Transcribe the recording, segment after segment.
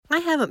I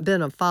haven't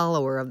been a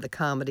follower of the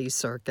comedy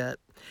circuit.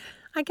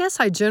 I guess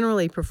I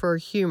generally prefer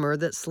humor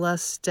that's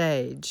less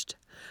staged.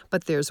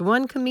 But there's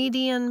one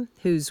comedian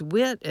whose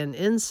wit and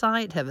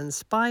insight have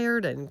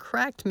inspired and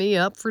cracked me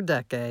up for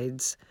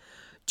decades.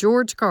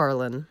 George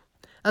Carlin,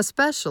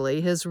 especially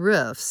his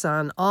riffs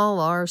on all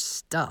our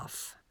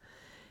stuff.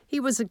 He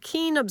was a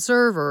keen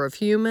observer of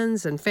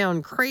humans and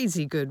found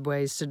crazy good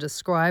ways to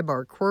describe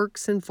our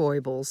quirks and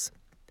foibles.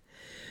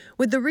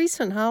 With the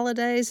recent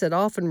holidays that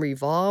often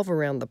revolve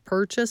around the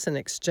purchase and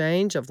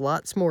exchange of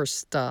lots more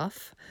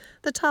stuff,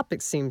 the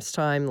topic seems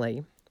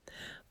timely.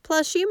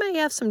 Plus, you may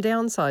have some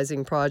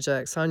downsizing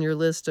projects on your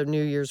list of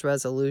New Year's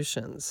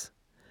resolutions.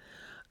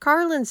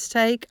 Carlin's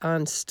take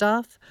on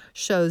stuff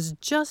shows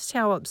just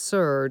how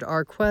absurd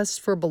our quest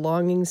for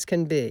belongings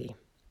can be.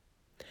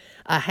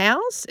 A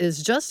house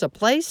is just a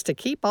place to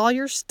keep all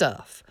your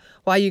stuff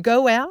while you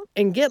go out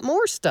and get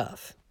more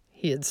stuff,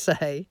 he'd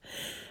say.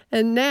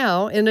 And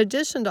now, in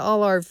addition to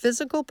all our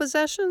physical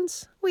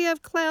possessions, we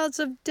have clouds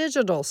of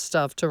digital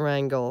stuff to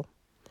wrangle.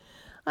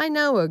 I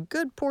know a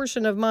good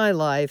portion of my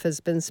life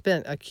has been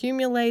spent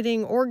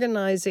accumulating,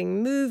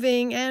 organizing,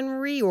 moving, and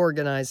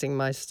reorganizing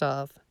my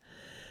stuff.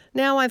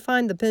 Now I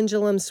find the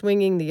pendulum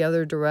swinging the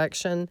other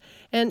direction,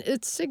 and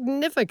it's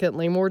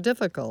significantly more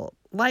difficult.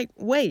 Like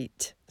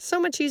weight, so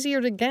much easier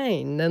to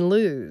gain than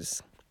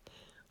lose.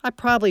 I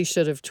probably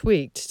should have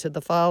tweaked to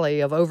the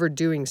folly of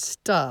overdoing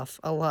stuff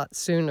a lot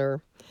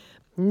sooner.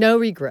 No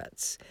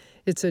regrets.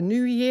 It's a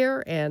new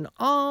year, and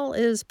all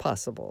is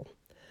possible.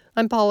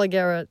 I'm Paula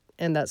Garrett,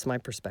 and that's my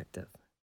perspective.